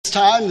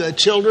time, the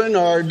children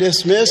are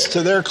dismissed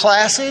to their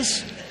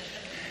classes.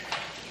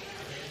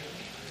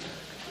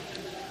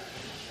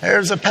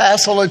 There's a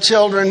passel of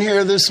children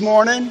here this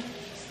morning.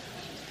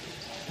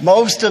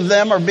 Most of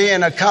them are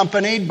being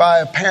accompanied by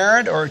a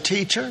parent or a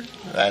teacher.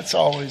 That's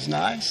always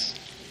nice.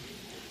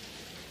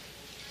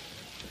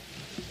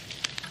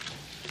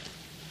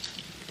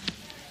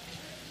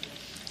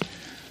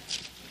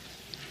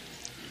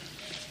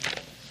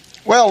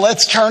 Well,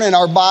 let's turn in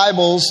our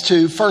Bibles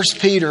to 1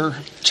 Peter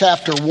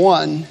chapter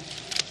 1.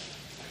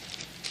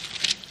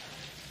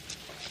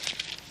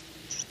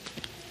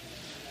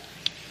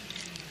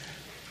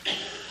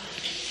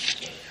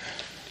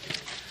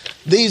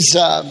 These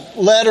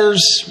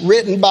letters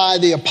written by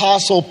the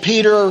Apostle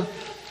Peter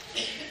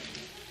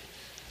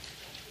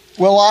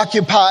will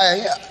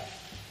occupy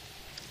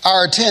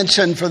our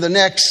attention for the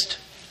next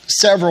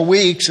several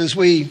weeks as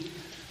we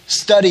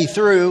study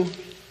through.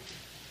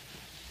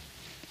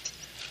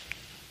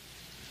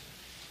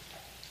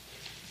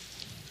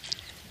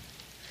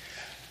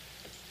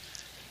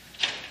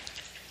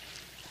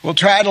 We'll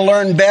try to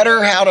learn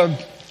better how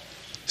to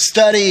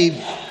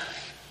study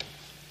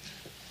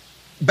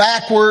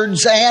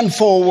backwards and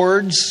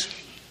forwards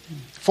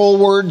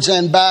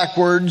and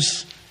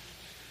backwards,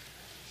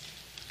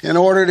 in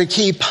order to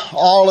keep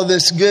all of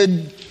this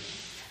good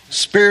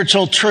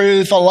spiritual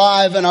truth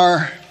alive in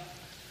our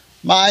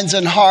minds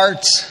and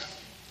hearts.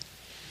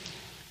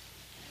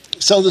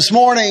 So this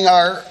morning,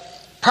 our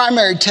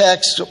primary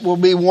text will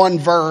be one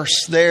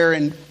verse there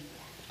in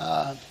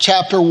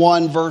chapter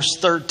 1, verse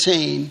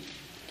 13.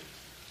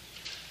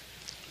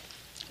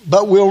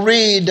 But we'll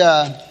read...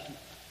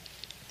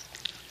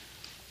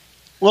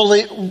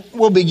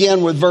 We'll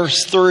begin with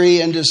verse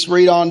 3 and just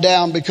read on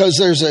down, because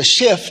there's a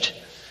shift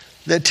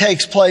that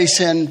takes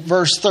place in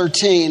verse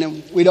 13,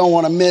 and we don't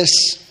want to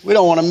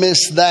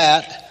miss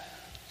that.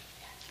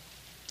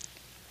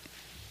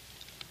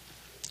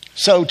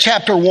 So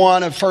chapter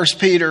 1 of 1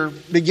 Peter,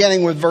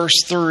 beginning with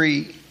verse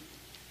 3.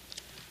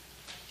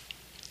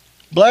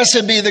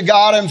 Blessed be the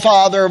God and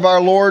Father of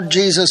our Lord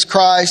Jesus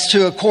Christ,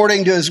 who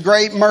according to his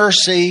great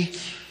mercy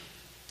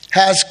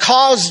has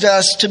caused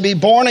us to be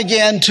born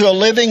again to a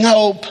living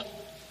hope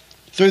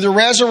through the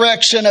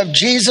resurrection of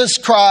Jesus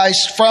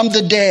Christ from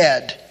the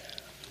dead,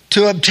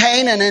 to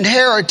obtain an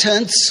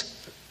inheritance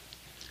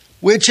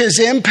which is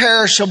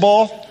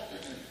imperishable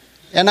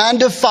and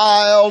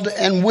undefiled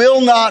and will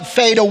not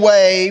fade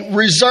away,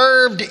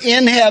 reserved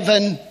in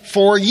heaven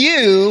for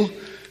you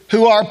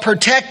who are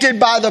protected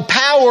by the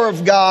power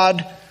of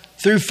God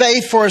through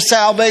faith for a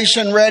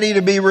salvation ready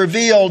to be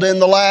revealed in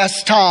the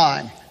last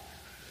time.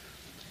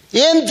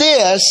 In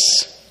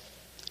this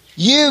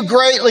you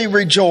greatly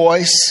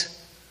rejoice,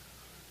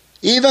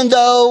 even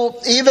though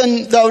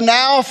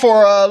now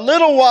for a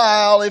little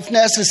while, if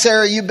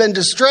necessary, you've been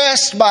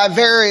distressed by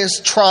various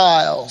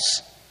trials,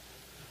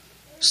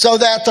 so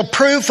that the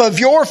proof of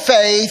your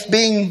faith,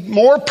 being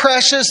more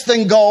precious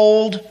than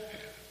gold,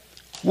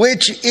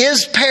 which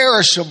is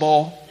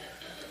perishable,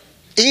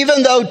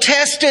 even though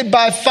tested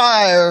by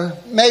fire,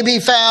 may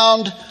be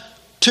found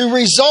to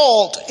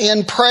result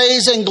in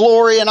praise and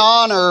glory and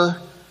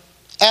honor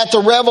at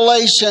the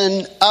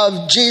revelation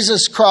of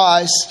Jesus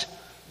Christ.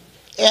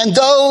 And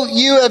though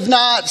you have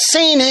not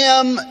seen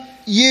him,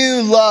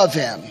 you love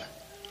him.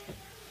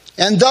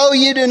 And though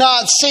you do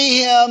not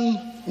see him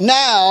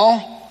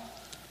now,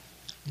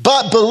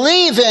 but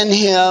believe in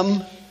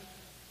him,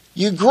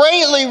 you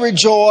greatly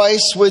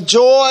rejoice with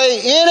joy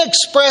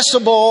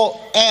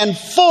inexpressible and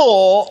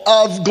full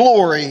of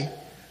glory,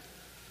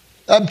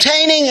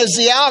 obtaining as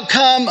the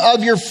outcome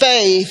of your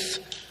faith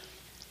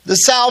the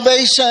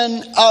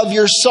salvation of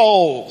your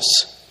souls.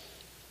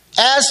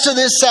 As to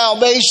this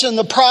salvation,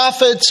 the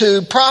prophets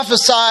who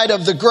prophesied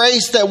of the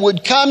grace that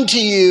would come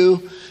to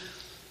you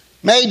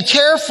made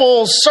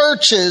careful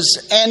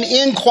searches and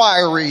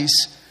inquiries,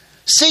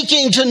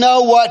 seeking to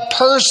know what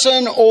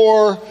person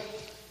or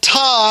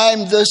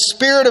time the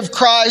Spirit of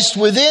Christ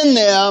within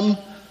them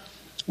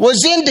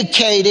was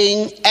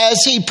indicating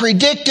as he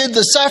predicted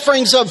the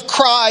sufferings of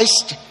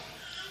Christ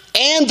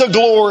and the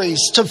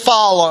glories to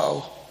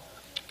follow.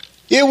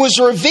 It was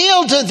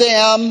revealed to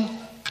them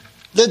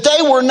that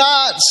they were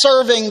not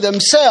serving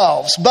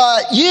themselves,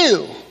 but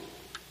you,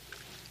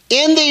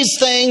 in these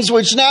things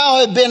which now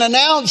have been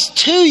announced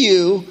to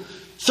you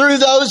through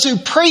those who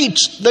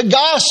preached the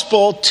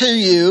gospel to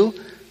you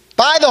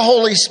by the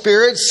Holy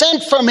Spirit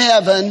sent from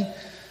heaven,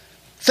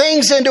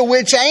 things into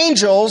which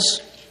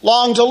angels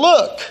long to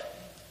look.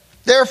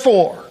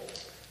 Therefore,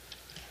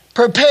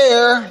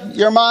 prepare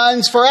your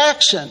minds for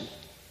action.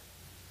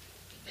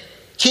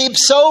 Keep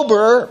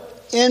sober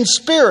in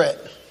spirit.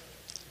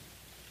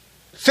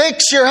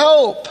 Fix your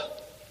hope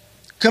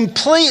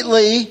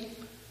completely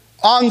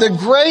on the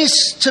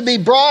grace to be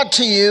brought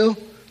to you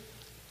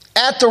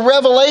at the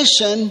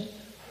revelation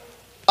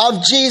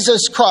of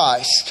Jesus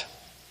Christ.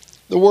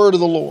 The word of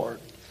the Lord.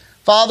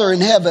 Father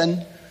in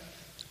heaven,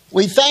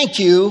 we thank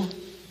you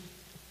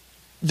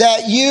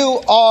that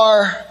you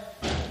are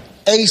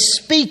a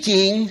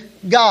speaking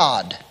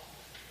God,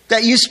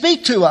 that you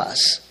speak to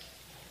us.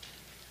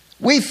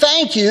 We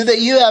thank you that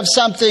you have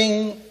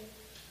something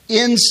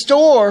in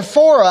store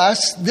for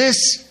us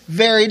this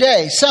very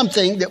day,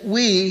 something that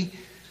we,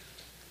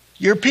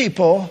 your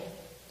people,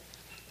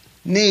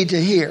 need to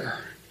hear.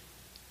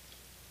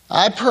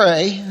 I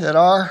pray that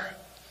our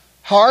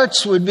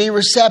hearts would be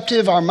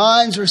receptive, our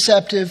minds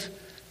receptive,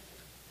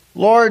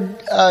 Lord,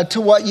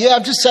 to what you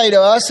have to say to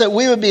us, that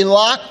we would be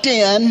locked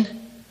in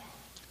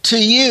to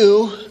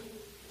you,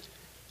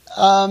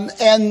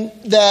 and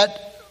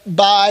that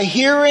by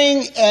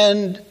hearing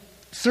and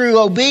through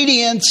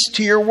obedience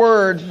to your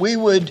word, we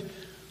would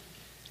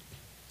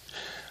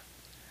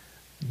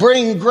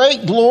bring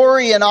great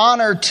glory and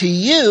honor to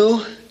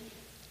you,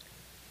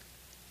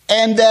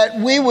 and that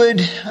we would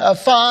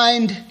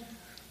find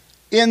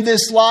in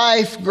this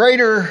life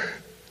greater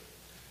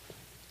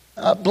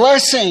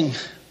blessing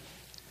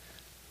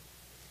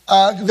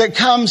that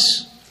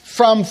comes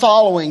from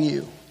following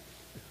you.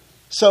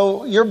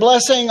 So your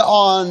blessing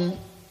on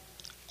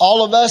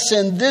all of us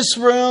in this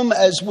room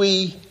as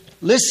we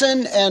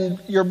listen, and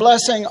your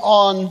blessing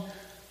on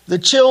the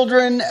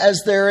children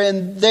as they're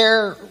in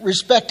their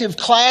respective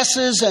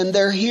classes and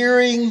they're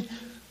hearing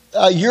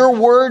your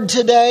word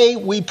today.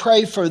 We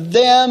pray for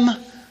them.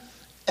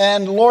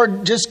 And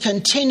Lord, just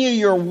continue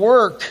your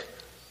work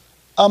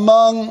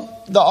among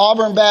the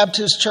Auburn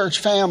Baptist Church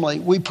family.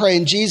 We pray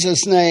in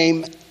Jesus'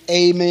 name,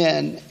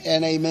 amen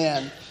and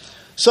amen.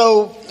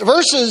 So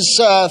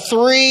verses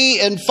 3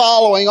 and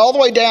following, all the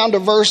way down to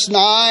verse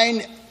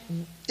 9,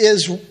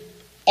 is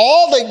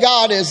all that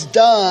God has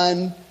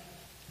done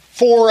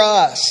for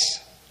us.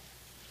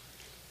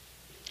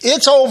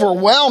 It's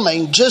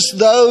overwhelming, just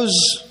those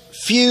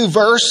few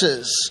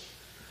verses.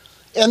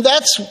 And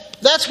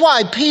that's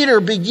why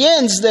Peter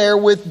begins there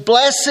with,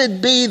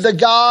 "Blessed be the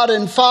God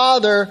and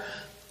Father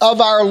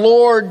of our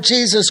Lord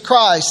Jesus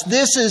Christ."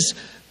 This is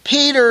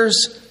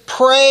Peter's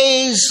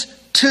praise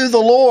to the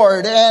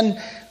Lord. And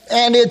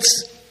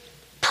it's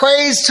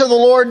praise to the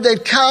Lord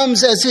that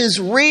comes as his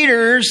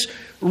readers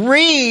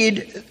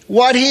read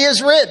what he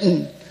has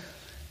written.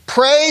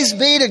 Praise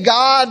be to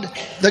God,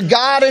 the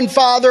God and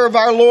Father of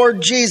our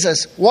Lord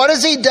Jesus. What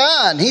has he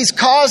done? He's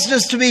caused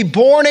us to be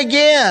born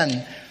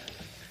again.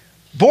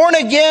 Born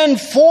again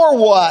for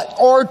what?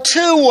 Or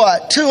to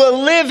what? To a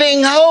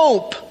living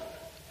hope.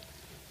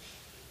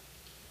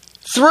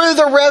 Through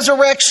the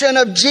resurrection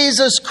of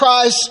Jesus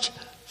Christ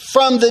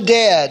from the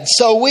dead.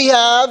 So we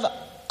have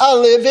a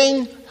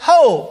living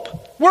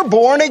hope. We're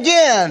born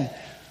again.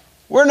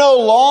 We're no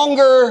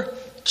longer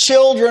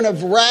children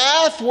of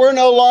wrath. We're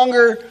no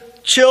longer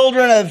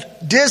children of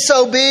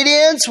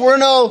disobedience. We're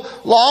no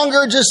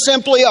longer just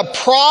simply a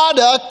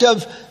product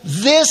of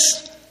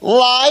this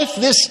life,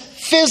 this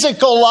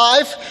physical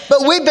life,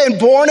 but we've been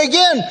born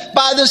again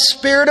by the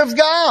Spirit of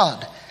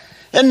God.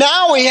 And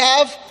now we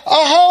have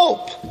a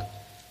hope.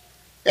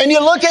 And you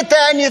look at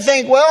that and you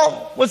think,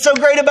 well, what's so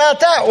great about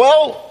that?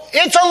 Well,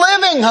 it's a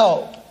living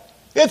hope.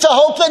 It's a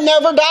hope that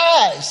never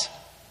dies.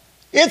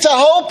 It's a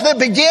hope that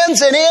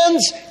begins and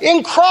ends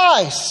in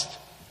Christ.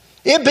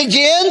 It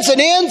begins and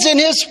ends in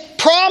His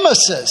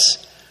promises.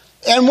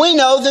 And we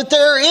know that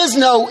there is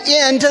no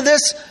end to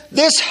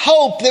this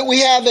hope that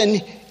we have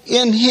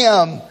in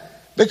Him,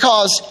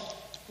 because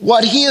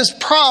what He has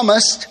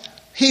promised,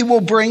 He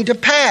will bring to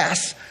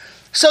pass.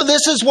 So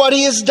this is what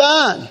He has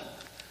done.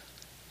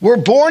 We're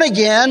born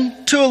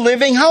again to a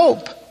living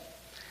hope.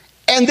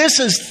 And this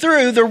is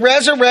through the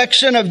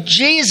resurrection of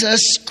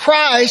Jesus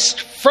Christ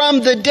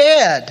from the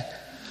dead.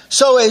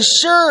 So as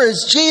sure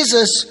as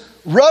Jesus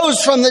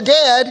rose from the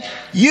dead,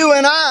 you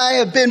and I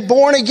have been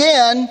born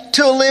again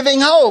to a living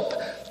hope.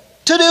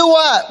 To do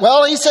what?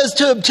 Well, he says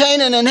to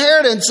obtain an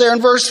inheritance there in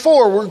verse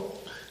 4. We're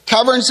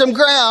covering some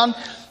ground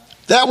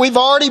that we've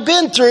already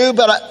been through,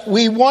 but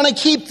we want to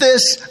keep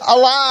this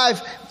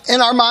alive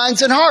in our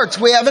minds and hearts.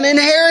 We have an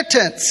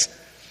inheritance.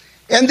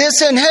 And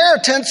this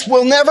inheritance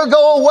will never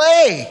go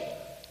away.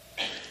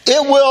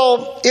 It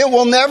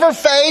will never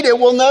fade. It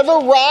will never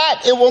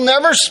rot. It will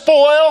never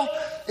spoil.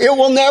 It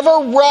will never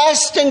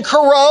rust and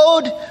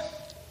corrode.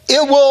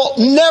 It will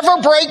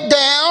never break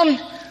down.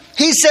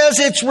 He says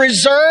it's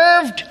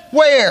reserved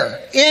where?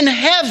 In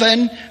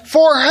heaven.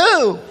 For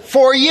who?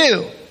 For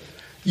you.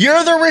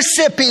 You're the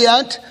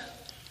recipient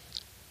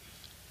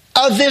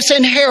of this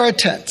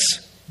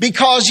inheritance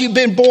because you've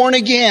been born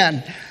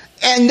again.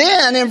 And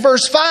then in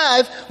verse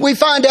 5, we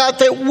find out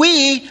that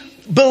we,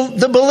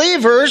 the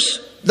believers,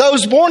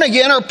 those born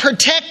again, are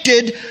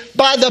protected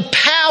by the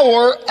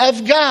power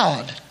of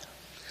God.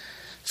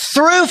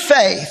 Through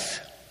faith,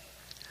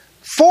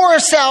 for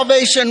a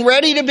salvation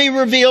ready to be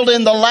revealed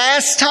in the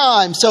last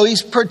time. So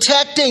He's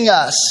protecting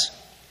us.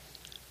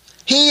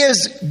 He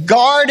is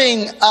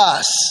guarding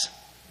us.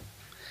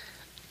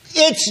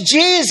 It's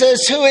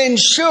Jesus who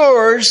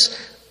ensures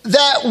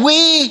that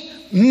we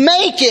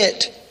make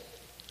it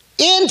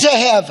into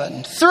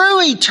heaven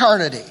through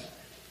eternity.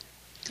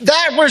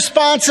 That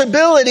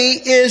responsibility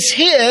is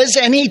His,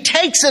 and He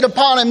takes it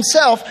upon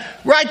Himself.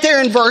 Right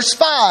there in verse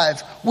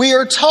 5, we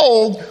are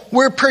told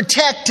we're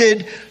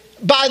protected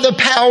by the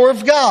power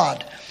of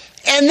God.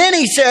 And then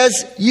he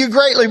says, you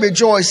greatly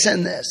rejoice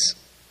in this.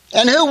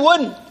 And who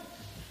wouldn't?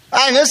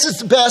 I mean, this is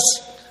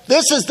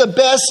the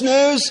best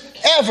news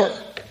ever.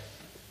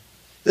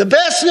 The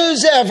best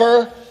news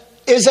ever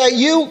is that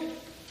you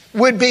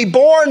would be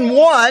born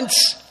once.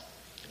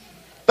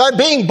 But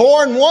being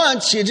born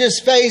once, you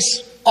just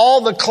face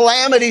all the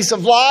calamities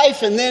of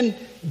life and then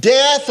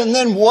death and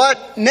then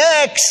what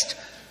next?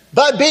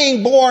 But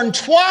being born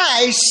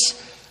twice,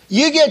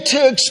 you get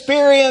to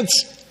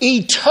experience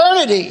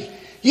eternity.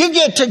 You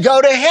get to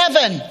go to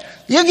heaven.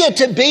 You get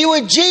to be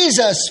with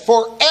Jesus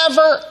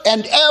forever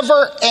and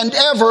ever and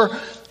ever.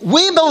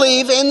 We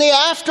believe in the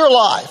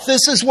afterlife.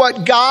 This is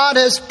what God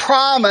has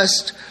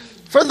promised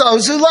for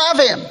those who love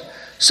Him.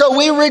 So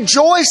we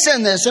rejoice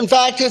in this. In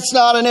fact, it's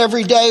not an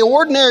everyday,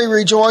 ordinary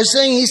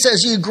rejoicing. He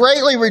says, you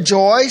greatly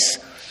rejoice,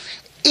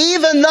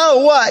 even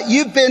though what?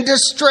 You've been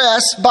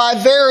distressed by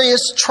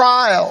various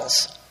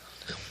trials.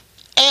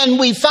 And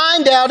we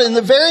find out in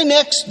the very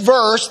next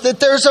verse that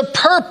there's a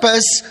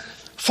purpose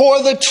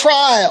for the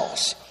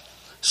trials.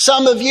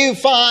 Some of you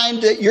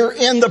find that you're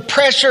in the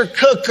pressure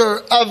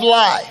cooker of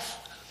life.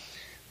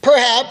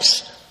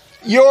 Perhaps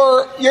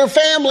your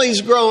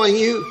family's growing.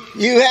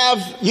 You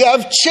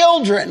have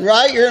children,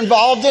 right? You're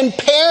involved in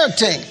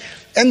parenting,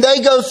 and they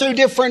go through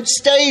different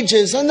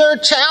stages, and there are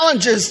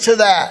challenges to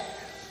that.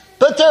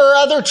 But there are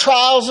other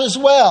trials as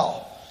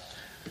well.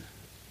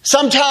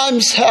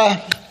 Sometimes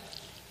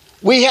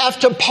we have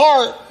to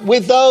part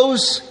with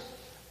those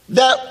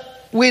that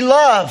we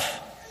love.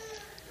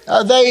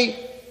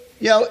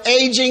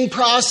 Aging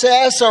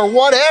process or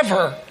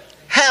whatever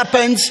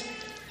happens,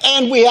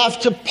 and we have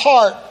to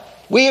part.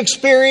 We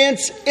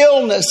experience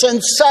illness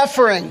and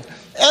suffering,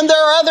 and there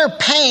are other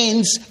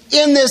pains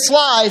in this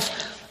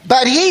life.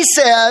 But he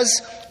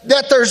says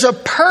that there's a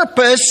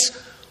purpose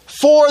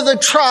for the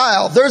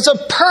trial. There's a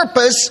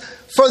purpose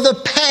for the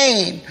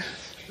pain.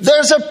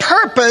 There's a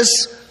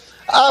purpose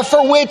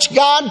for which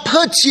God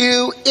puts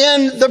you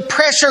in the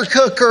pressure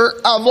cooker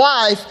of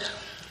life.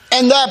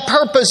 And that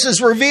purpose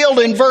is revealed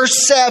in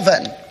verse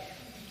 7.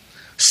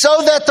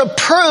 So that the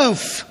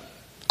proof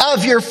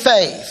of your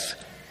faith,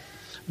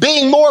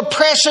 being more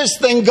precious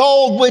than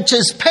gold which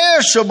is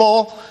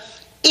perishable,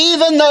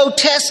 even though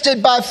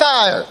tested by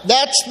fire.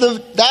 That's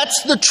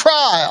the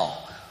trial.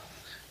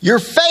 Your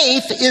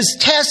faith is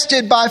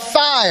tested by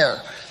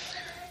fire,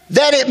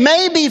 that it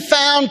may be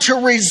found to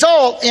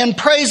result in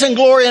praise and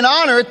glory and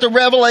honor at the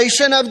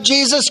revelation of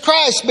Jesus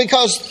Christ.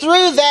 Because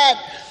through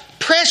that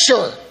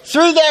pressure,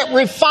 through that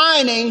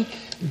refining,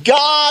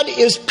 God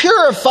is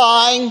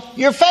purifying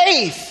your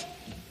faith.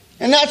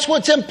 And that's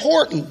what's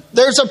important.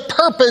 There's a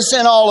purpose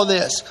in all of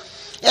this.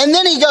 And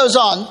then he goes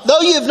on,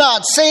 though you've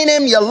not seen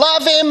Him, you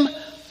love Him.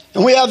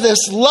 And we have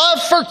this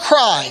love for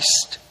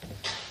Christ.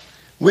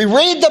 We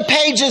read the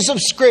pages of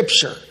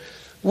Scripture.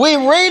 We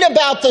read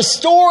about the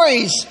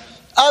stories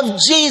of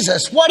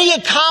Jesus, what He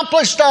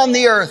accomplished on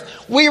the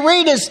earth. We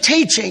read His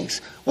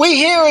teachings. We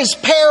hear His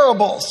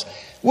parables.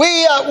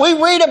 We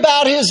read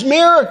about His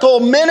miracle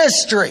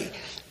ministry.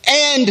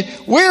 And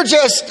we're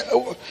just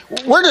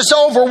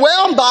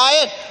overwhelmed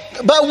by it.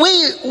 But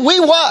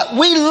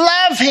we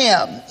love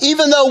Him,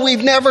 even though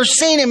we've never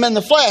seen Him in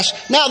the flesh.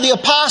 Now, the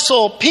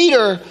Apostle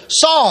Peter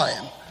saw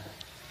Him.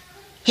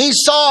 He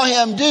saw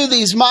Him do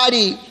these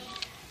mighty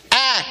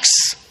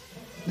acts,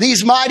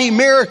 these mighty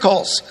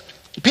miracles.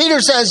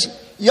 Peter says,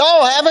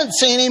 y'all haven't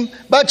seen Him,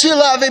 but you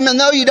love Him. And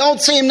though you don't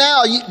see Him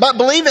now, but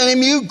believe in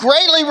Him, you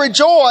greatly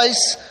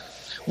rejoice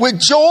with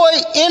joy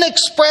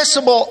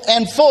inexpressible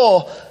and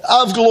full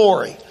of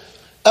glory,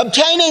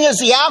 obtaining as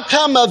the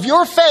outcome of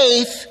your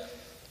faith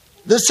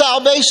the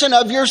salvation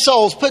of your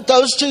souls. Put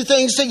those two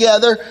things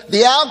together.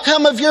 The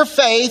outcome of your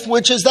faith,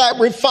 which is that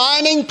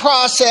refining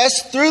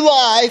process through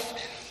life,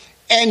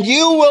 and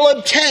you will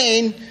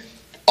obtain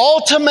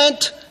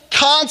ultimate,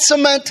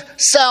 consummate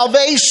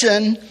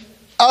salvation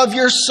of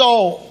your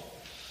soul.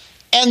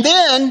 And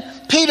then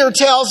Peter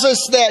tells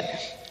us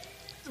that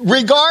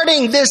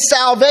regarding this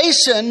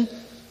salvation,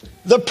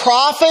 the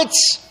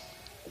prophets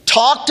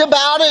talked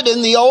about it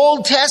in the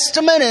Old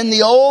Testament, in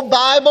the Old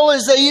Bible,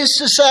 as they used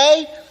to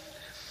say.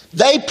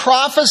 They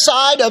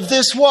prophesied of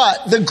this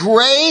what? The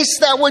grace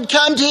that would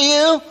come to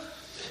you.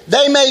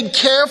 They made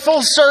careful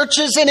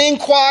searches and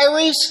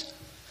inquiries.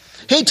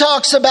 He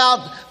talks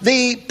about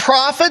the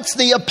prophets,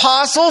 the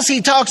apostles. He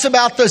talks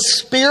about the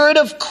Spirit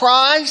of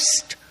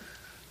Christ.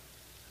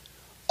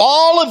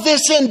 All of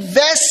this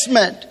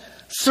investment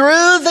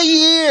through the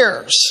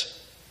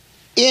years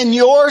in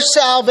your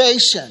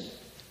salvation.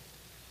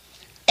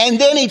 And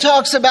then he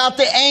talks about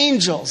the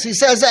angels. He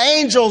says the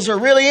angels are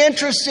really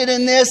interested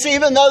in this,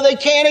 even though they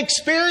can't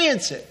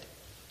experience it.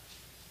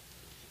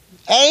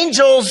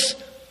 Angels,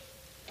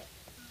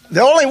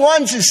 the only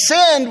ones who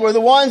sinned were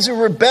the ones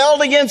who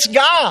rebelled against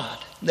God.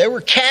 They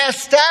were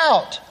cast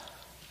out.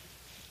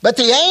 But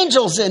the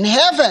angels in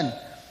heaven,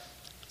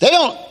 they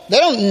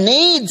don't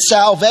need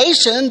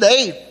salvation.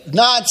 They've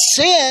not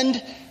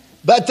sinned,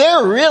 but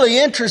they're really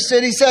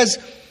interested. He says,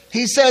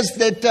 he says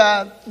that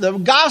the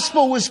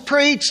gospel was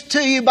preached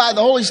to you by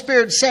the Holy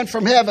Spirit sent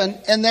from heaven.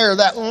 And there,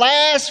 that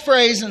last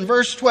phrase in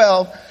verse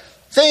 12,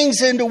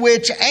 things into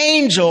which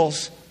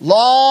angels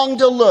long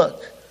to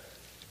look.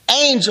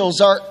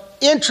 Angels are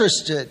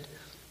interested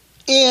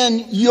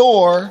in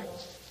your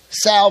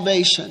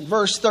salvation.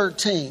 Verse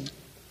 13.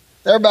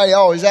 Everybody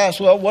always asks,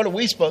 well, what are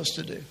we supposed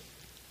to do?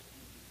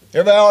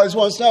 Everybody always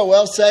wants to know,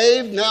 well,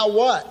 saved, now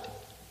what?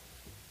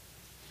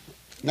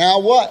 Now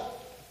what?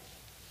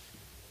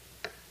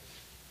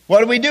 What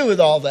do we do with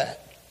all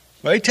that?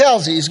 Well, he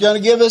tells you he's going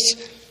to give us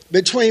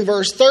between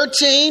verse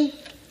 13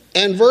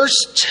 and verse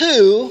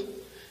 2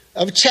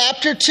 of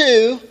chapter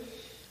 2,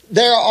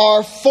 there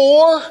are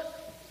 4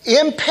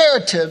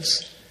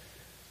 imperatives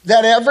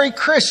that every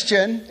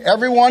Christian,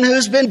 everyone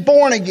who's been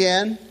born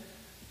again,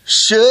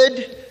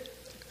 should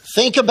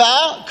think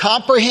about,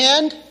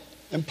 comprehend,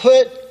 and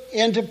put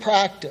into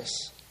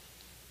practice.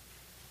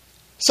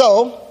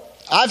 So,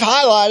 I've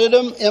highlighted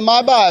them in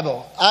my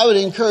Bible. I would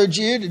encourage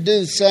you to do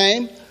the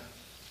same.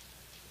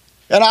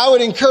 And I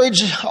would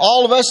encourage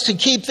all of us to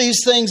keep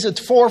these things at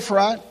the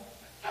forefront.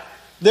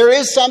 There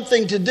is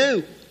something to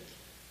do.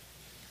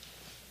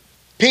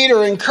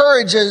 Peter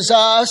encourages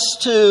us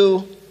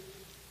to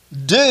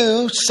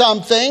do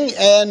something,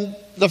 and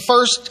the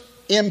first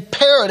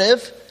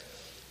imperative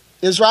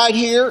is right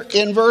here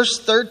in verse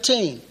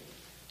 13.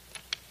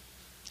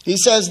 He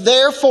says,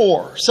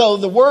 therefore. So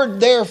the word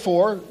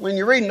therefore, when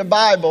you're reading the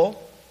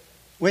Bible,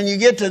 when you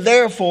get to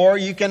therefore,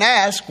 you can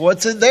ask,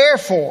 what's it there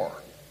for?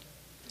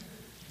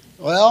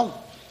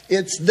 Well,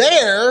 it's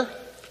there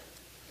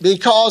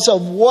because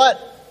of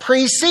what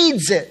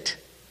precedes it.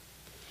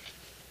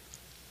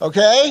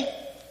 Okay?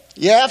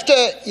 You have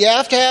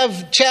to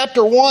have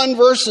chapter 1,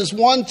 verses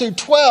 1 through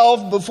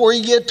 12 before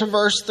you get to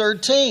verse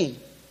 13.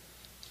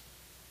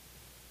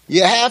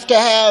 You have to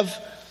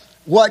have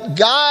what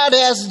God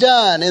has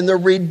done and the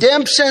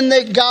redemption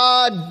that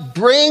God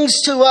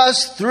brings to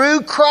us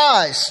through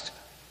Christ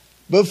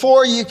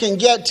before you can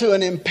get to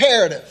an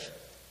imperative.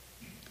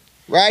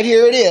 Right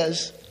here it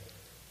is.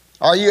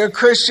 Are you a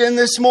Christian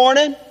this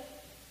morning?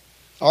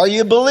 Are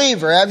you a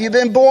believer? Have you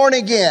been born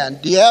again?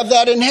 Do you have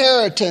that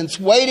inheritance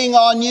waiting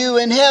on you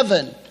in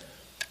heaven?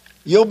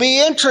 You'll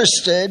be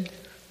interested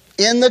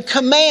in the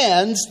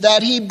commands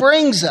that he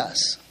brings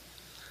us.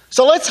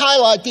 So let's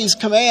highlight these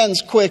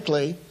commands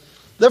quickly.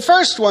 The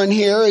first one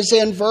here is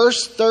in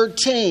verse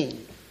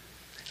 13.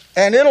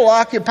 And it'll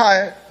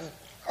occupy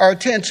our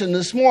attention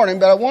this morning,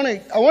 but I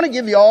want to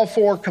give you all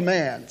 4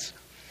 commands.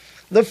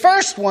 The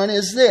first one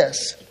is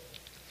this.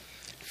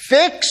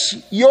 Fix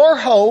your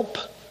hope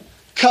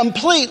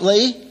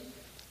completely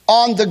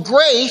on the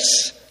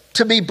grace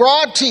to be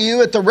brought to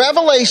you at the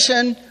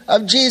revelation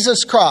of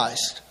Jesus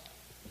Christ.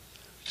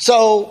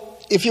 So,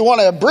 if you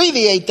want to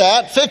abbreviate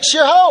that, fix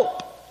your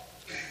hope.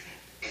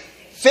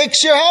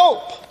 Fix your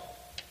hope.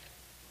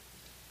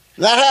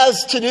 That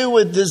has to do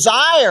with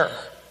desire.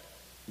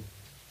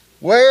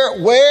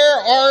 Where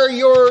are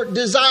your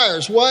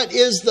desires? What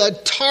is the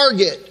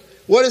target?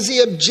 What is the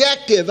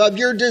objective of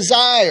your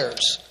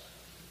desires?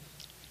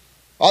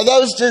 Are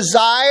those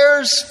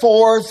desires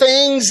for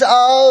things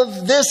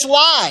of this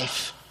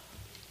life?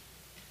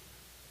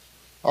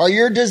 Are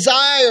your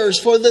desires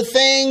for the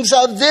things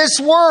of this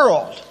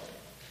world?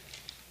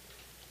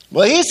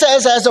 Well, he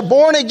says as a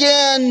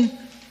born-again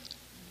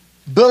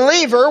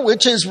believer,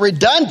 which is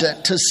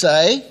redundant to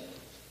say,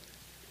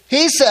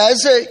 he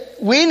says that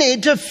we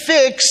need to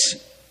fix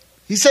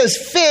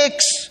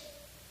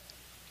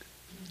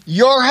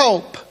your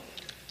hope.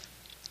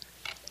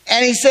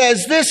 And he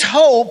says this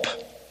hope,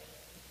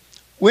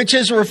 which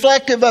is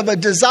reflective of a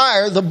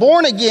desire, the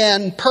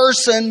born-again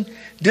person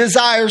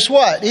desires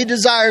what? He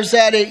desires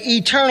that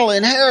eternal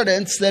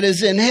inheritance that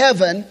is in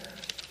heaven.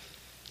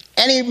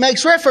 And he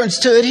makes reference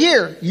to it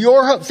here.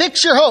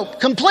 Fix your hope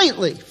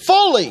completely,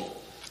 fully,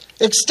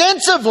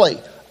 extensively.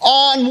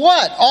 On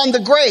what? On the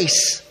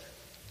grace.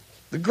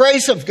 The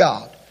grace of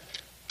God.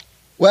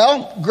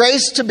 Well,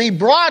 grace to be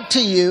brought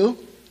to you.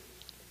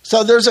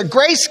 So there's a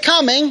grace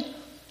coming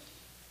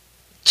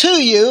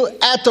to you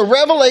at the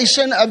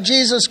revelation of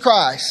Jesus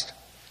Christ.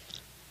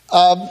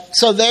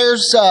 So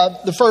there's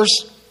the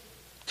first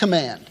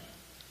command.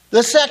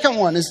 The second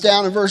one is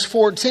down in verse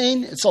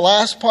 14. It's the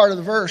last part of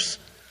the verse.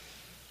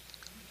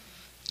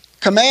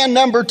 Command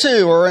number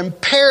 2, or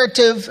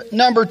imperative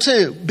number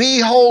 2. Be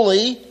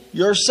holy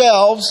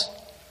yourselves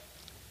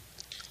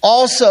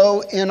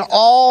also in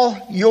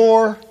all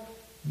your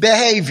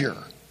behavior.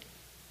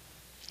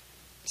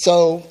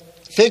 So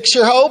fix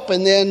your hope,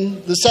 and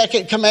then the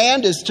second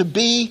command is to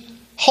be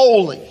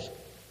holy.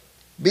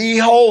 Be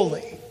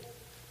holy.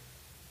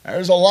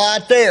 There's a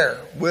lot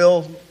there.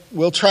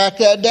 We'll track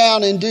that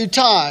down in due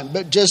time,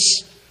 but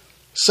just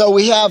so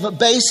we have a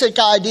basic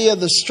idea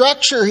of the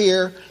structure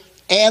here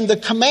and the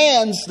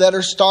commands that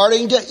are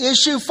starting to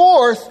issue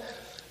forth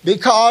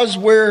because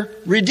we're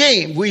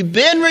redeemed. We've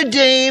been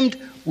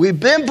redeemed. We've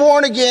been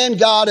born again.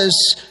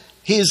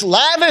 He's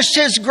lavished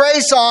His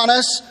grace on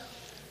us.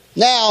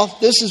 Now,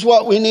 this is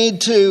what we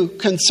need to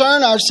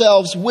concern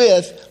ourselves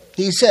with.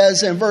 he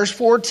says in verse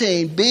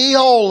 14, be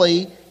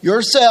holy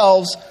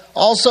yourselves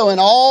also in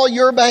all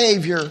your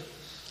behavior.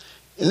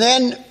 And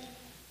then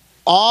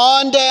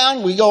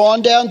we go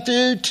on down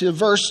through to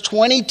verse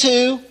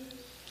 22.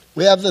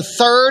 We have the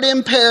third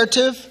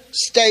imperative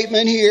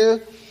statement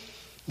here.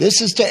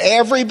 This is to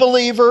every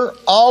believer.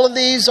 All of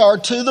these are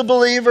to the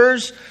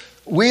believers.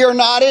 We are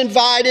not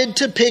invited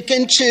to pick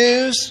and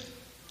choose.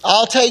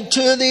 I'll take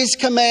 2 of these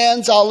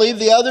commands. I'll leave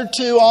the other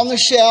 2 on the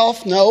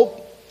shelf. Nope.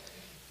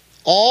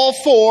 All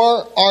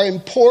 4 are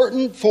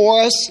important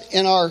for us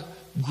in our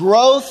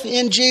growth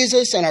in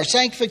Jesus and our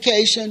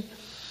sanctification.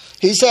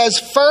 He says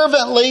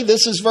fervently,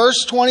 this is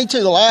verse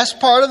 22, the last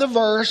part of the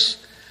verse,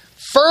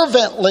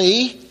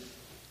 fervently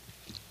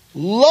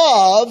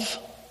love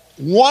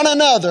one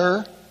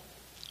another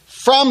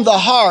from the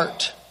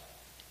heart.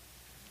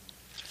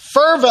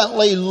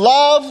 Fervently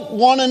love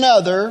one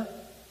another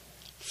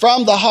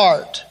from the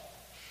heart.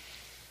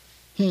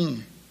 I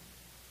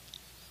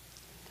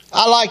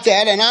like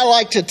that, and I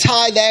like to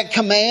tie that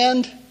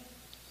command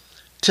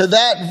to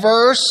that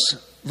verse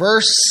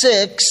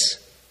 6,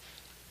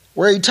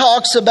 where he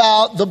talks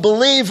about the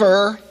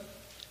believer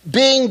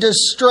being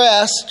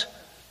distressed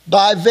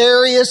by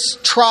various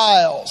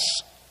trials.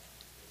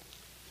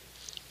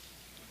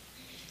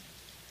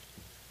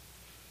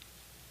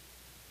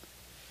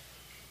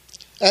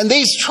 And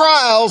these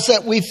trials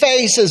that we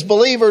face as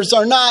believers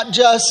are not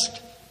just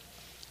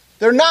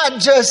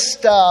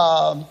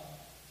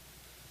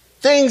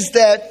things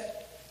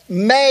that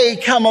may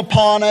come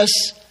upon us.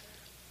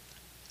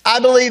 I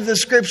believe the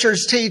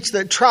scriptures teach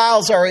that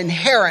trials are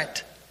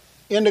inherent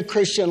in the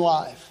Christian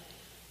life.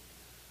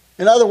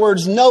 In other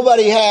words,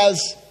 nobody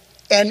has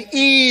an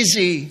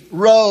easy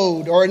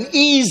road or an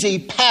easy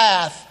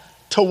path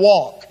to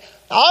walk.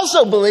 I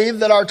also believe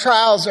that our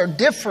trials are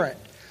different.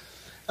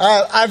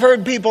 I've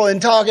heard people in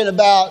talking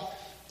about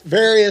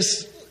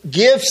various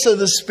gifts of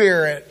the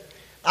Spirit.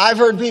 I've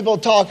heard people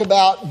talk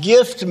about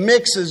gift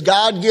mixes.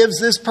 God gives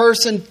this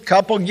person a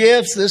couple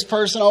gifts, this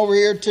person over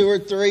here 2 or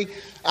 3.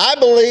 I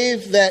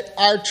believe that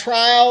our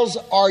trials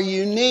are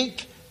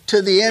unique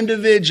to the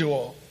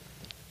individual.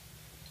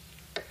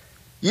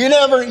 You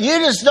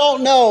just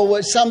don't know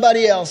what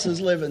somebody else is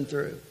living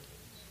through.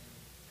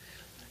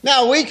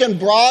 Now, we can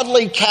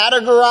broadly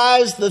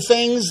categorize the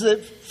things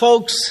that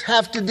folks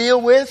have to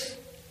deal with,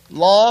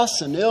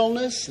 loss and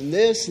illness and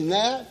this and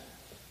that.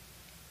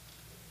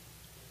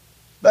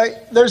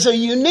 But there's a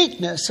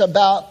uniqueness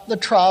about the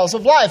trials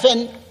of life.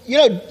 And,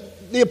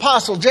 the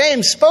Apostle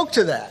James spoke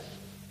to that.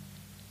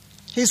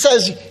 He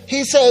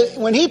says,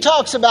 when he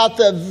talks about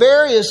the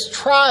various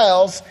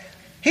trials,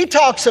 he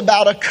talks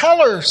about a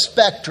color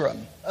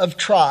spectrum of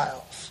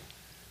trials.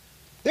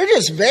 They're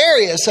just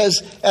various.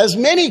 As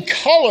many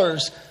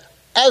colors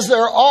as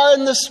there are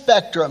in the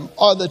spectrum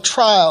are the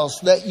trials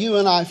that you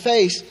and I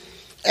face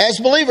as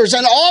believers.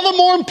 And all the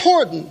more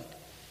important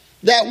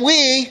that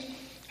we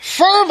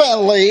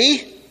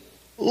fervently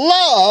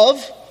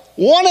love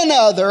one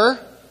another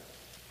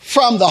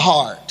from the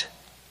heart.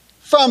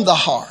 From the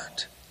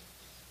heart.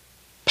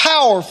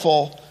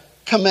 Powerful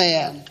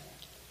command.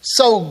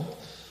 So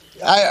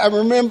I'm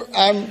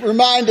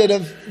reminded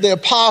of the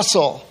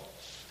apostle.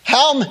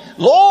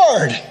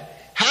 Lord,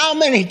 how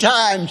many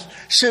times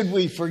should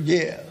we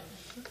forgive?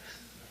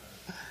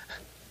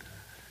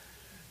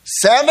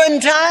 7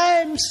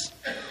 times?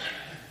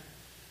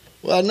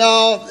 Well,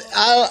 no,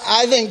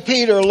 I think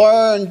Peter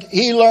learned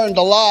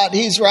a lot.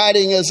 He's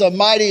writing as a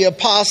mighty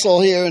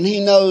apostle here, and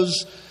he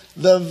knows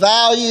the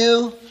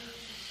value.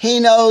 He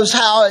knows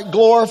how it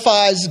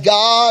glorifies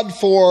God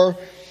for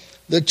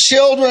the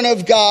children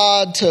of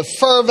God to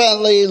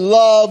fervently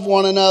love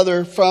one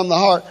another from the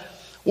heart.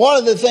 One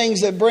of the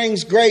things that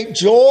brings great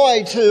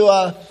joy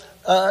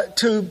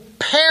to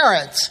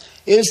parents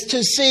is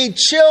to see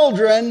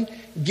children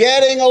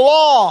getting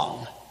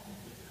along,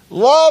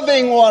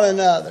 loving one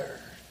another,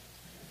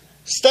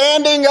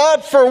 standing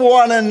up for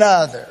one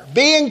another,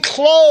 being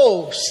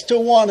close to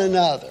one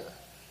another.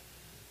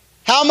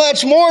 How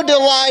much more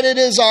delighted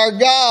is our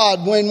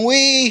God when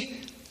we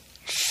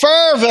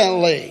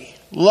fervently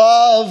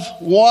love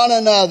one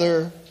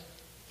another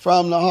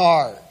from the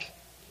heart.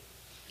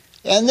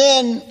 And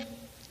then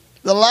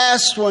the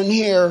last one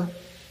here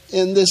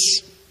in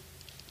this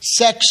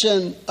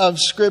section of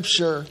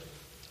Scripture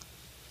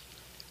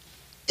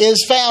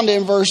is found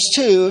in verse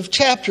 2 of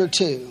chapter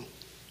 2.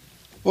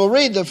 We'll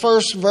read the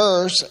first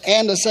verse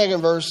and the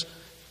second verse.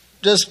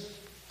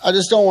 I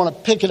just don't want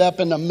to pick it up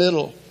in the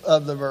middle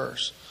of the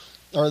verse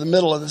or the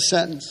middle of the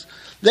sentence.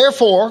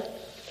 Therefore,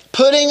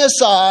 putting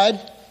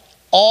aside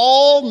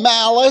all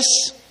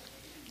malice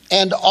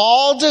and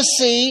all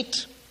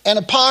deceit and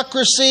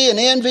hypocrisy and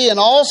envy and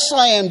all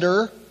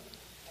slander,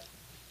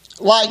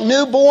 like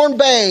newborn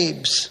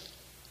babes,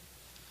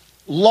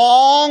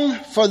 long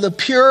for the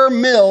pure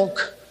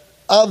milk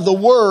of the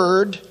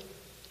word,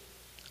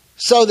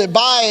 so that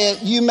by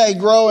it you may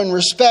grow in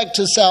respect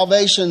to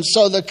salvation.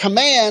 So the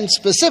command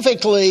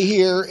specifically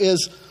here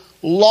is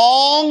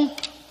long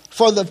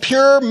for the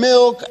pure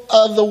milk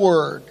of the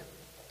word.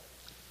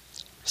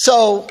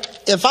 So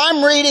if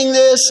I'm reading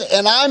this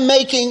and I'm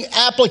making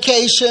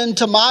application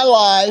to my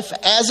life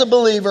as a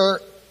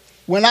believer,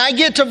 when I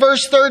get to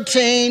verse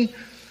 13,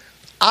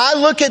 I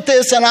look at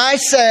this and I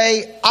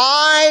say,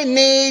 I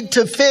need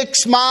to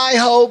fix my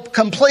hope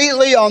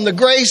completely on the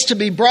grace to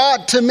be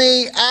brought to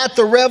me at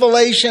the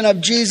revelation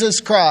of Jesus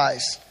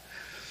Christ.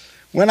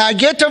 When I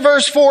get to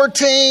verse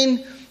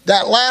 14,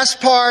 that last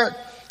part,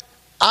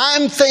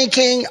 I'm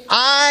thinking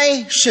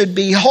I should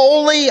be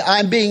holy.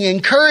 I'm being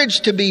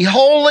encouraged to be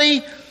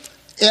holy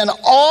in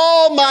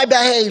all my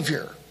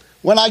behavior.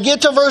 When I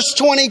get to verse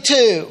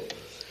 22,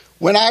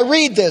 when I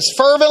read this,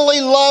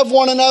 fervently love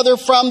one another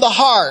from the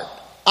heart.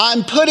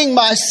 I'm putting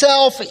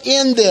myself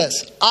in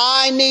this.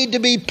 I need to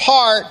be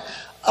part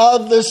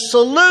of the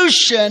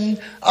solution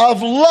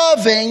of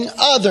loving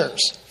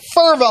others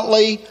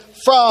fervently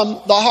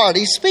from the heart.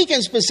 He's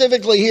speaking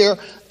specifically here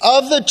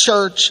of the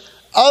church,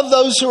 of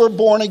those who are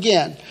born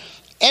again.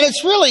 And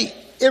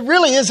it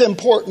really is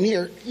important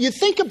here. You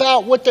think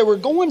about what they were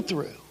going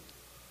through.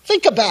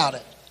 Think about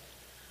it.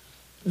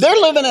 They're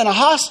living in a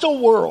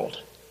hostile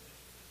world.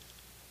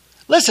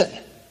 Listen.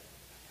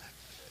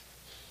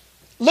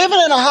 Living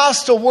in a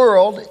hostile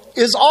world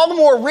is all the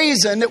more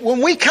reason that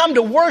when we come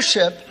to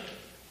worship,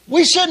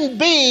 we shouldn't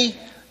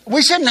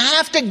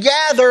have to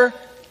gather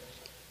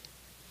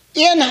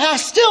in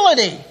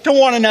hostility to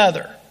one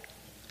another.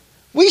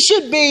 This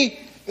should be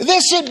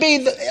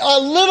a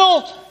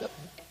little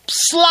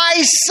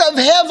slice of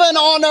heaven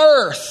on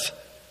earth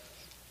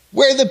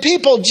where the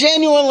people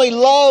genuinely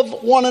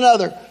love one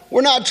another.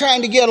 We're not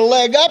trying to get a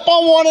leg up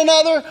on one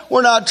another.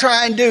 We're not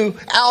trying to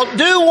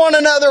outdo one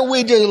another.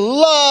 We just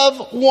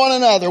love one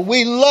another.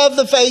 We love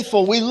the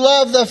faithful. We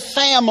love the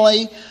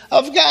family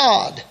of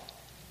God.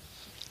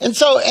 And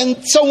so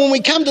when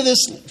we come to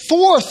this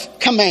fourth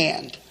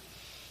command,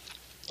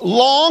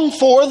 long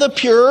for the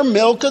pure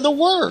milk of the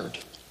word.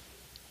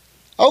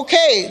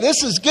 Okay,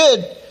 this is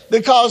good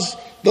because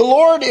the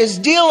Lord is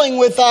dealing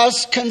with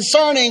us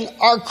concerning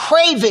our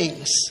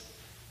cravings.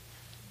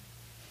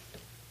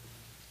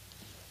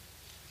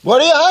 What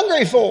are you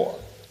hungry for?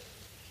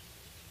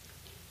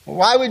 Well,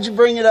 why would you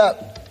bring it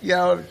up,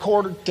 at a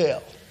quarter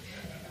till?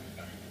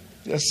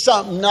 There's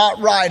something not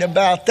right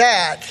about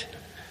that.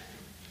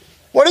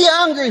 What are you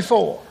hungry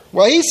for?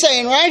 Well, he's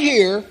saying right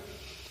here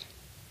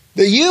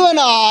that you and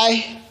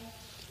I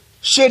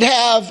should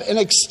have an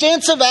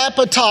extensive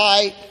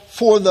appetite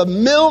for the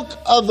milk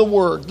of the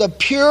Word, the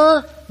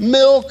pure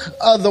milk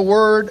of the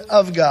Word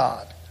of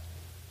God.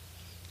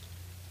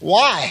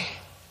 Why?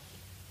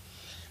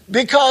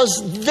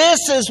 Because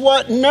this is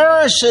what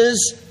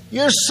nourishes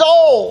your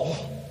soul.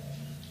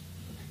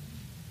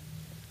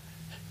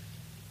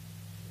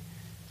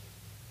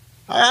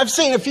 I've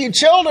seen a few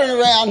children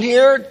around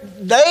here.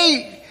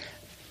 They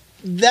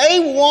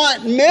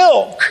want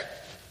milk.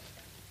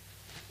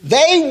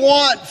 They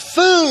want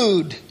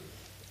food.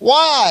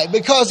 Why?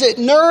 Because it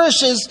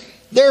nourishes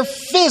their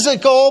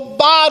physical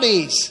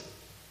bodies.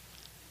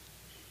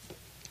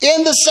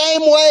 In the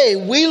same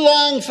way, we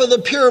long for the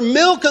pure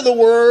milk of the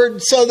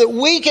Word so that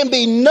we can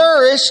be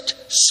nourished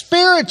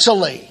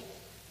spiritually.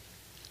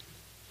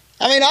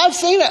 I mean, I've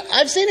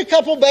seen a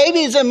couple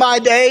babies in my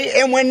day,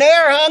 and when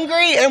they're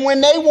hungry and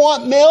when they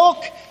want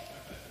milk,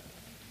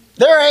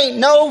 there ain't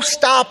no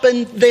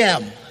stopping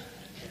them.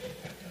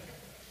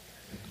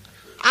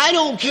 I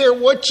don't care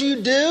what you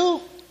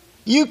do.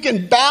 You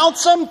can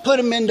bounce them, put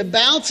them into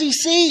bouncy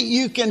seat.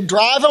 You can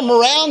drive them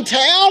around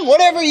town,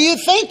 whatever you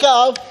think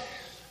of.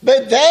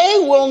 But they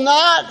will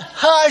not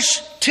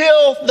hush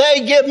till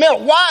they get milk.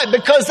 Why?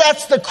 Because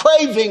that's the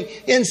craving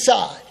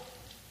inside.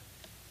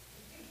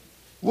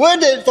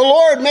 Would that the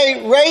Lord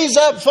may raise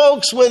up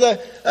folks with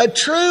a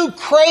true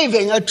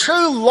craving, a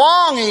true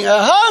longing,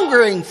 a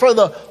hungering for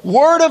the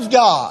Word of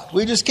God.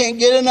 We just can't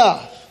get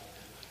enough.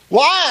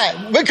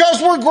 Why?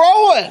 Because we're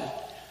growing.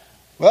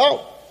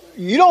 Well,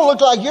 you don't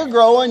look like you're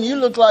growing. You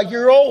look like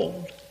you're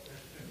old.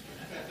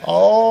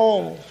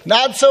 Oh,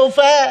 not so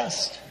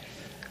fast.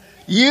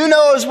 You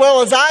know as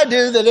well as I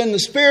do that in the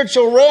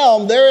spiritual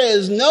realm, there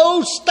is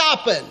no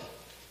stopping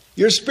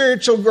your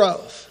spiritual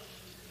growth.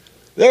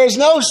 There is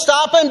no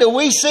stopping till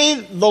we see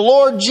the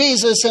Lord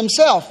Jesus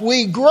Himself.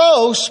 We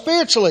grow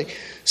spiritually.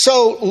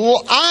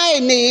 So I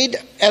need,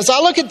 as I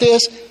look at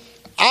this,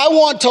 I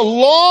want to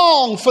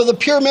long for the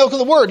pure milk of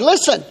the Word.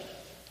 Listen,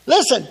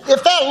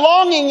 if that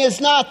longing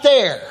is not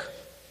there,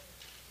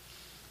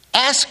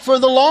 ask for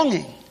the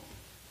longing.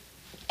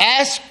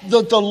 Ask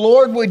that the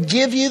Lord would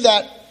give you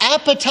that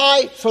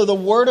appetite for the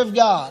Word of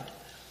God.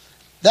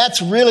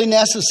 That's really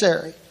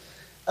necessary.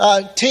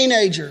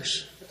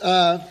 Teenagers,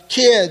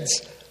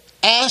 kids,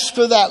 ask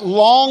for that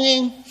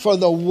longing for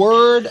the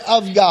Word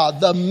of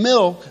God, the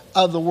milk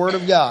of the Word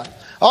of God.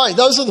 All right,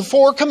 those are the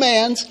four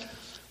commands.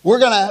 We're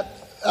going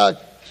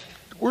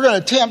to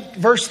attempt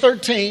verse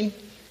 13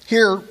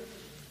 here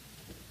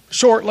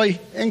shortly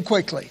and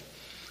quickly.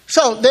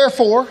 So,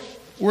 therefore,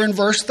 we're in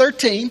verse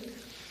 13.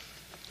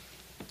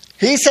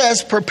 He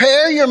says,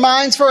 prepare your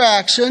minds for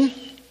action,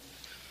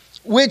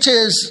 which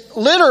is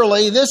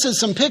literally, this is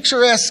some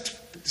picturesque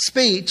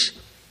speech.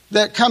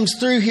 that comes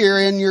through here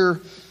in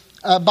your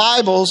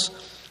Bibles.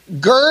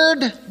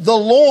 Gird the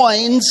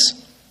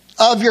loins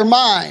of your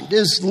mind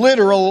is the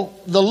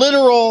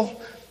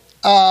literal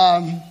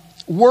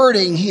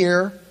wording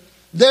here.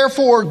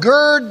 Therefore,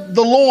 gird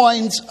the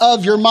loins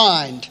of your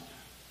mind.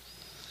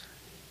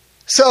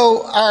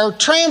 So our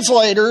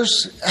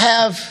translators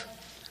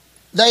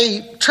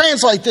they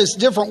translate this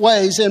different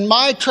ways. In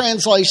my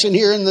translation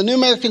here, in the New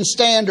American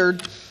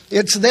Standard,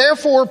 it's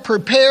therefore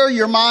prepare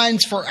your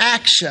minds for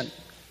action.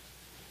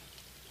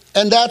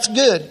 And that's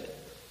good.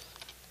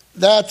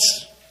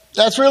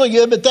 That's really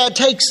good, but that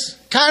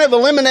kind of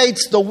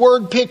eliminates the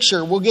word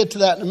picture. We'll get to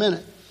that in a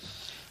minute.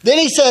 Then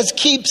he says,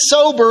 keep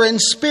sober in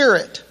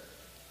spirit.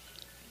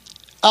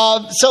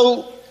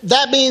 So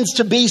that means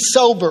to be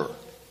sober.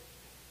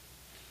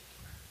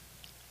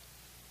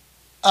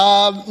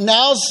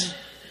 Now's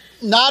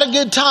not a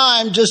good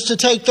time just to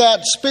take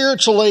that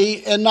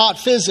spiritually and not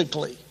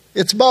physically.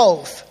 It's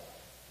both.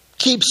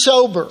 Keep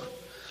sober.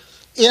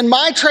 In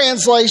my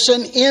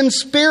translation, in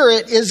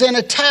spirit is in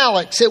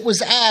italics. It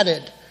was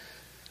added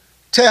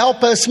to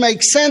help us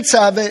make sense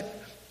of it.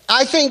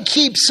 I think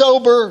keep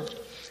sober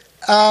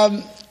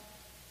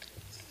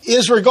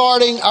is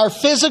regarding our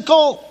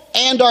physical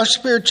and our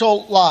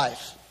spiritual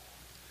life.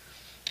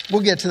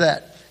 We'll get to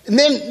that. And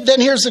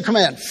then here's the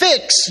command.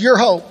 Fix your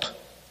hope.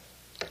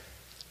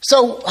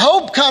 So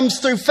hope comes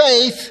through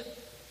faith.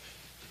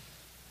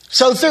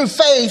 So through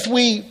faith,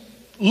 we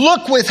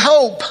look with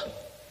hope.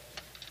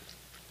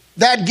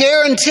 That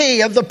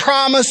guarantee of the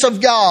promise of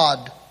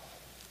God.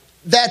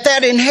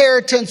 That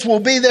inheritance will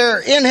be there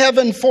in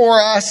heaven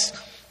for us.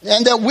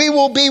 And that we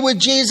will be with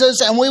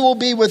Jesus and we will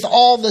be with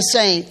all the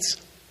saints.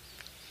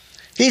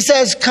 He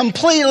says,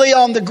 completely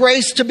on the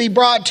grace to be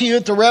brought to you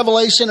at the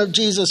revelation of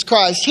Jesus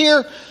Christ.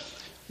 Here,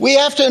 we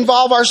have to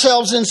involve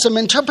ourselves in some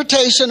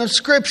interpretation of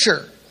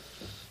Scripture.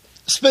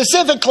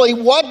 Specifically,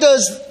 what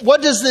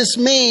does this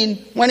mean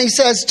when he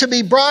says to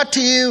be brought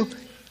to you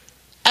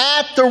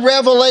at the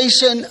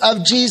revelation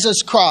of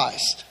Jesus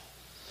Christ?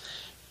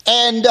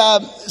 And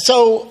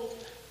so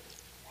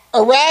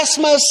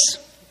Erasmus,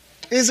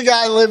 he's a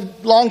guy who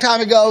lived a long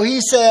time ago.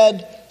 He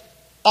said,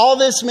 all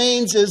this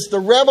means is the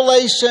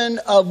revelation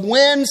of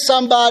when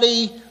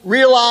somebody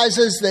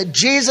realizes that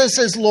Jesus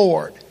is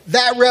Lord.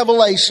 That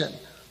revelation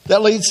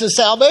that leads to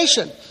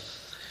salvation.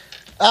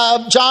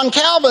 John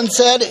Calvin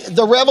said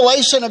the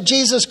revelation of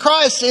Jesus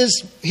Christ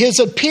is his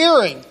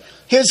appearing,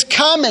 his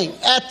coming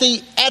at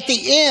the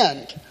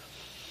end.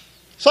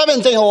 So I've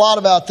been thinking a lot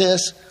about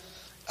this.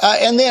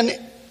 And then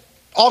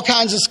all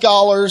kinds of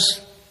scholars,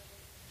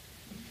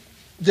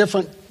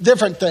 different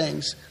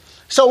things.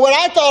 So what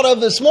I thought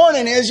of this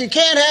morning is you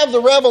can't have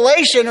the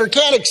revelation or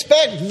can't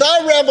expect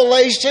the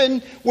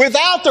revelation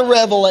without the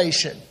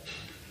revelation.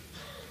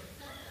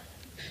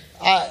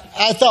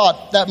 I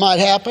thought that might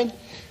happen.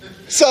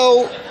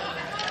 So,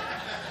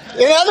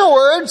 in other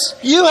words,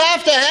 you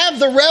have to have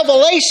the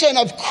revelation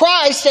of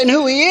Christ and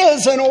who He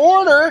is in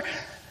order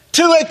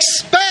to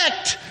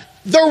expect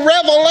the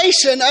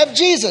revelation of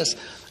Jesus.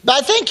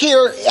 But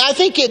I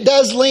think it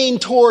does lean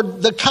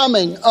toward the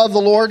coming of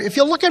the Lord. If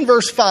you look in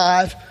verse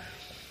 5,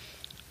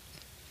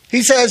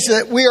 he says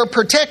that we are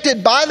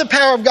protected by the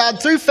power of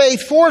God through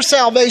faith for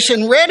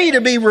salvation, ready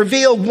to be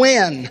revealed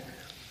when?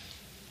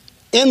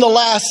 In the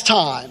last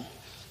time.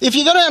 If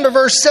you go down to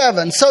verse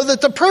 7, so that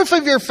the proof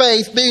of your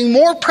faith, being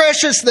more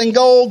precious than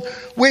gold,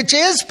 which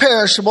is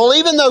perishable,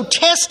 even though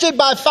tested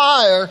by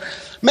fire,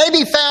 may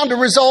be found to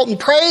result in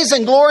praise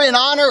and glory and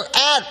honor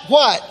at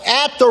what?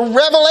 At the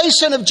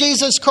revelation of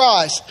Jesus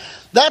Christ.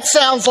 That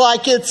sounds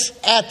like it's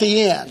at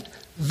the end.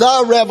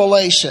 The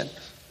revelation.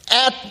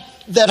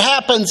 That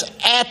happens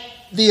at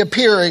the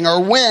appearing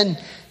or when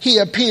He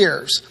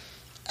appears.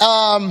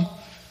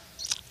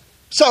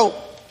 So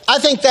I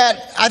think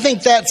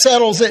that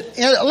settles it.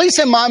 At least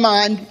in my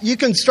mind, you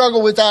can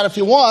struggle with that if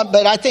you want,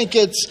 but I think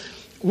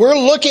we're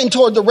looking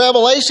toward the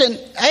revelation.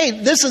 Hey,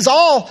 this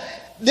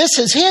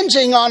is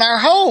hinging on our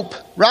hope,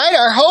 right?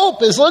 Our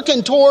hope is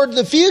looking toward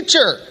the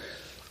future.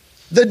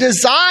 The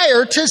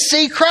desire to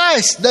see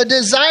Christ, the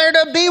desire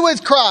to be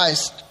with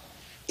Christ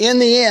in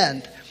the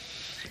end.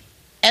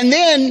 And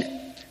then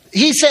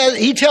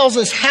he tells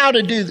us how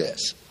to do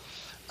this.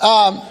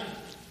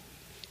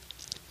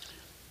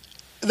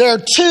 There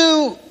are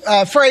two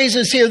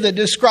phrases here that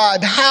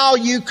describe how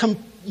you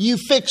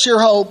fix your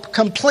hope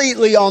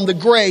completely on the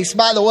grace.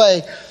 By the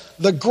way,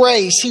 the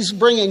grace, He's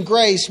bringing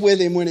grace with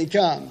Him when He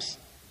comes.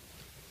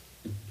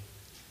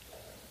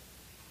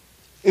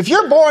 If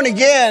you're born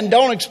again,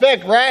 don't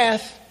expect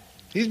wrath.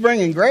 He's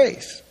bringing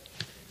grace.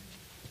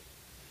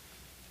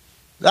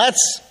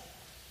 That's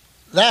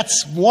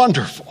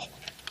wonderful.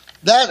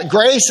 That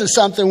grace is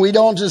something we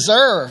don't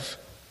deserve.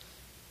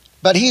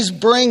 But He's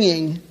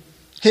bringing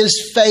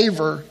His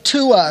favor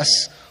to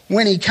us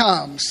when He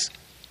comes.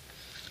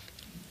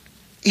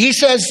 He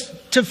says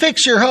to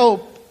fix your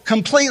hope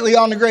completely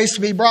on the grace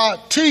to be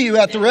brought to you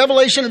at the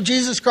revelation of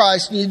Jesus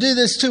Christ. And you do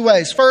this two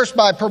ways. First,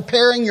 by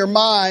preparing your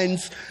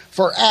minds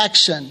for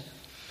action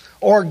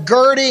or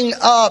girding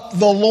up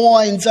the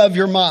loins of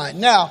your mind.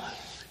 Now,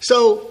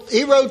 So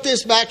he wrote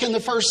this back in the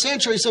first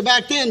century. So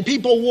back then,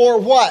 people wore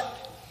what?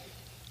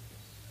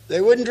 They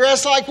wouldn't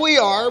dress like we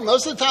are.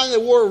 Most of the time, they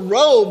wore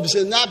robes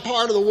in that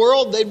part of the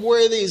world. They'd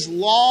wear these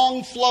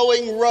long,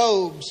 flowing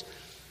robes.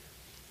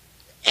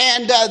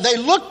 And they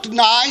looked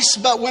nice,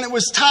 but when it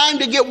was time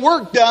to get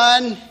work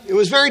done, it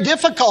was very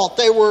difficult.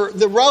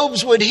 The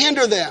robes would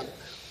hinder them.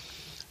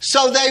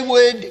 So they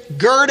would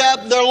gird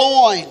up their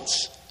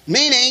loins,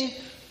 meaning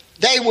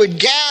they would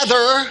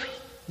gather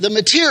the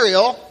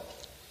material,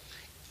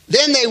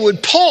 then they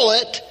would pull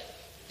it,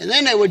 and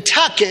then they would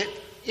tuck it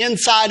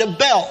inside a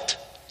belt.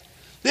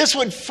 This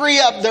would free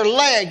up their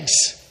legs.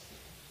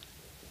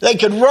 They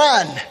could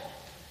run,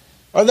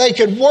 or they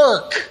could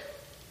work.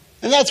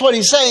 And that's what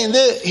he's saying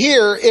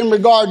here in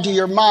regard to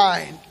your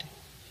mind.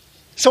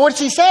 So what's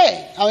he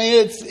saying? I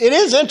mean, it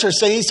is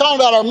interesting. He's talking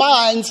about our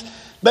minds,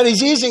 but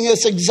he's using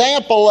this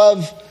example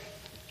of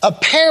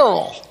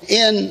apparel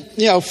in,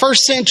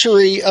 first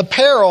century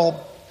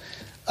apparel,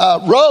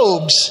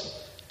 robes.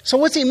 So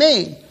what's he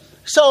mean?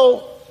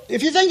 So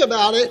if you think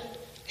about it,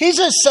 he's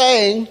just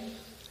saying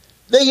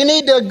that you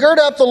need to gird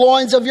up the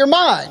loins of your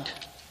mind.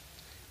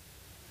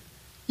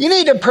 You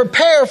need to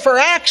prepare for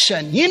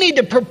action. You need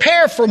to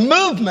prepare for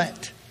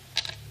movement.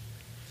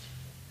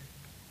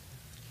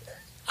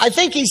 I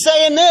think he's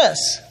saying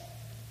this.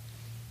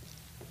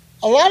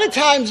 A lot of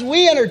times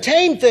we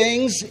entertain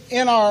things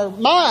in our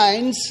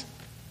minds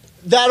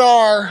that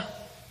are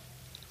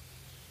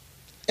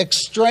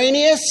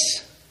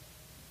extraneous,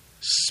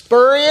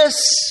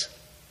 spurious,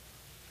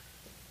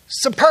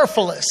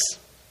 superfluous.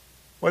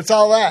 What's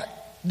all that?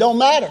 Don't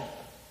matter.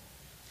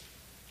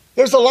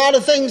 There's a lot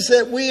of things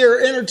that we are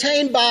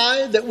entertained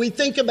by, that we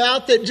think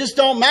about, that just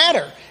don't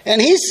matter.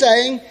 And he's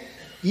saying,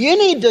 you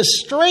need to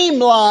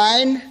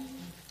streamline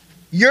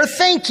your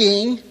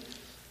thinking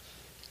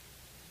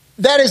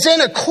that is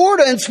in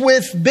accordance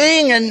with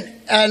being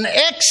an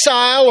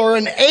exile or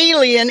an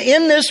alien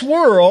in this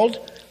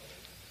world,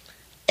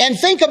 and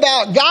think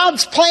about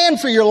God's plan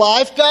for your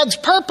life, God's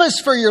purpose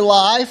for your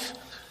life,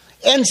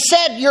 and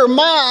set your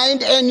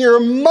mind and your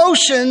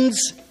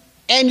emotions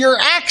and your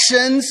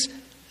actions,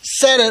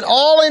 set it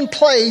all in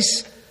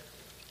place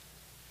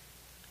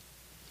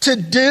to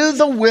do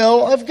the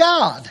will of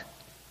God.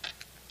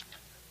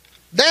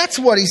 That's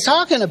what he's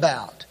talking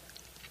about.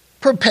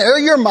 Prepare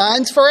your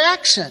minds for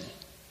action.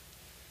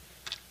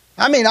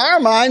 I mean, our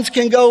minds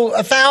can go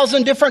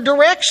 1,000 different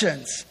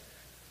directions.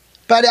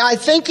 But I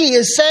think he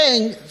is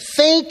saying,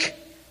 think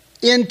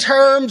in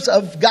terms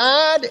of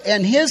God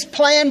and his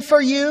plan for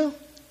you,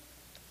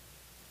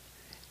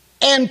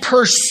 and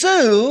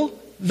pursue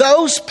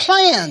those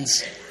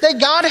plans that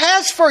God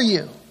has for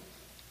you.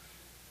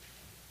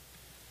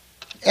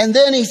 And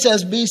then he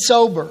says, be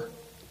sober.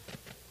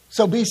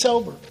 So be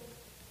sober.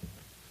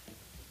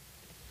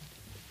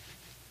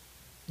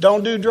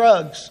 Don't do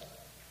drugs.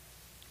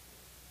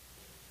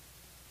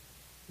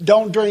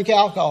 Don't drink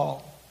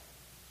alcohol.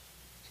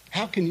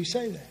 How can you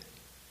say that?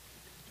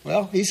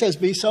 Well, he says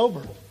be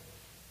sober.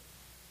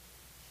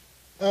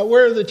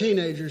 Where are the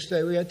teenagers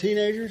today? We got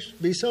teenagers?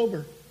 Be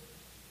sober.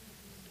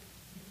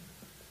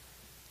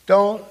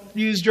 Don't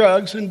use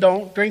drugs and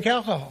don't drink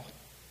alcohol.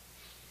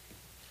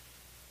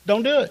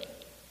 Don't do it.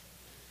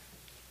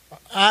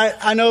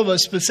 I know of a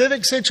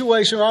specific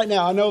situation right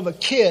now. I know of a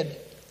kid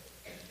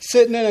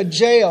sitting in a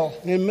jail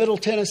in Middle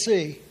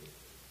Tennessee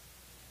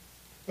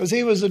because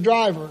he was a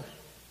driver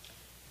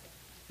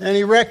and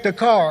he wrecked a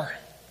car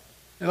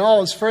and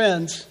all his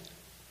friends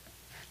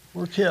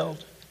were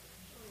killed.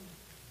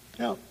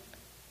 Yeah.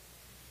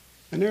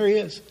 And there he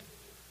is.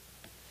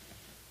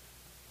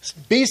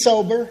 Be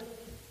sober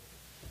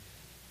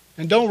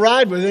and don't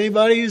ride with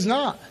anybody who's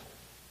not.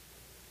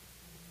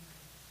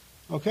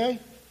 Okay?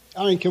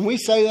 I mean, can we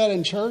say that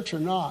in church or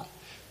not?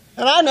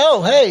 And I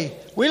know, hey,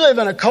 we live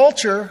in a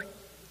culture,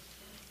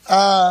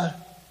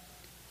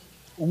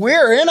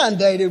 we're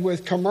inundated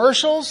with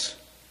commercials.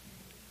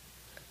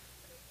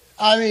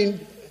 I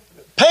mean,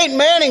 Peyton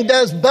Manning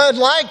does Bud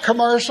Light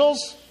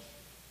commercials.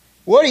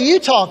 What are you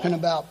talking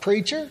about,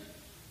 preacher?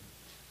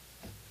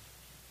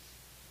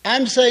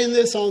 I'm saying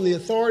this on the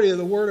authority of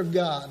the Word of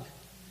God.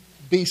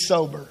 Be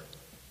sober.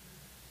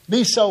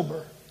 Be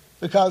sober.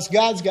 Because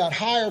God's got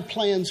higher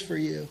plans for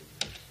you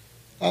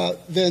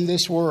than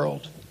this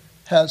world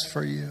has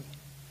for you.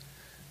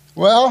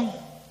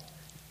 Well,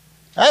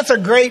 that's a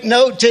great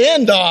note to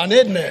end on,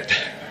 isn't it?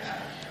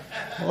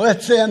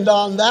 Let's end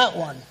on that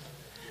one.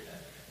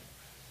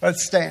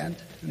 Let's stand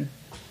and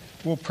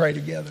we'll pray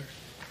together.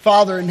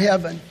 Father in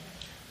heaven,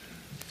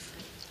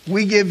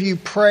 we give you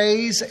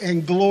praise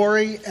and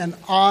glory and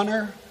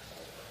honor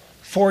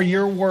for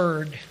your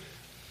word.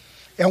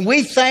 And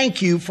we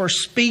thank you for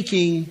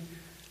speaking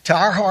to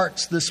our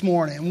hearts this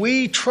morning.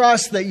 We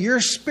trust that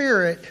your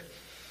Spirit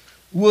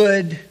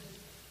would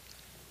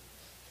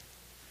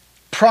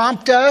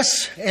prompt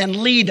us and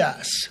lead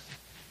us.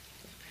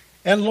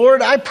 And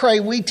Lord, I pray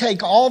we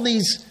take all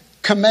these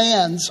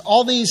commands,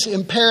 all these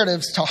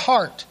imperatives to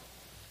heart,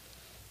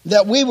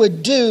 that we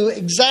would do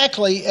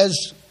exactly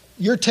as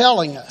you're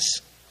telling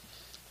us,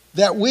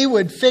 that we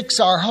would fix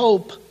our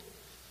hope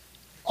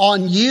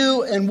on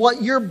you and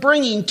what you're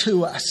bringing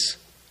to us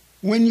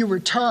when you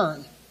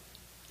return.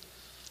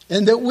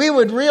 And that we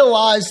would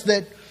realize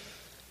that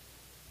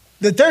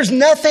there's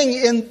nothing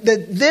in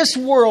that this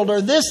world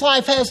or this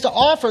life has to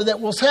offer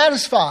that will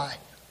satisfy.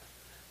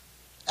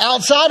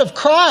 Outside of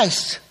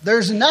Christ,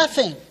 there's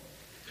nothing.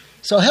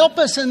 So help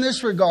us in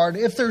this regard.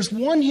 If there's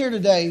one here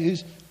today who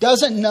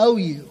doesn't know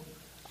you,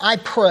 I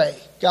pray,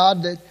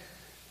 God, that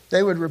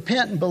they would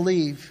repent and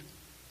believe,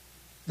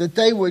 that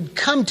they would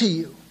come to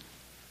you.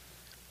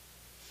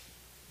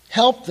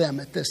 Help them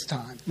at this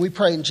time. We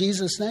pray in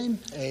Jesus' name.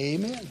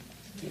 Amen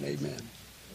and amen.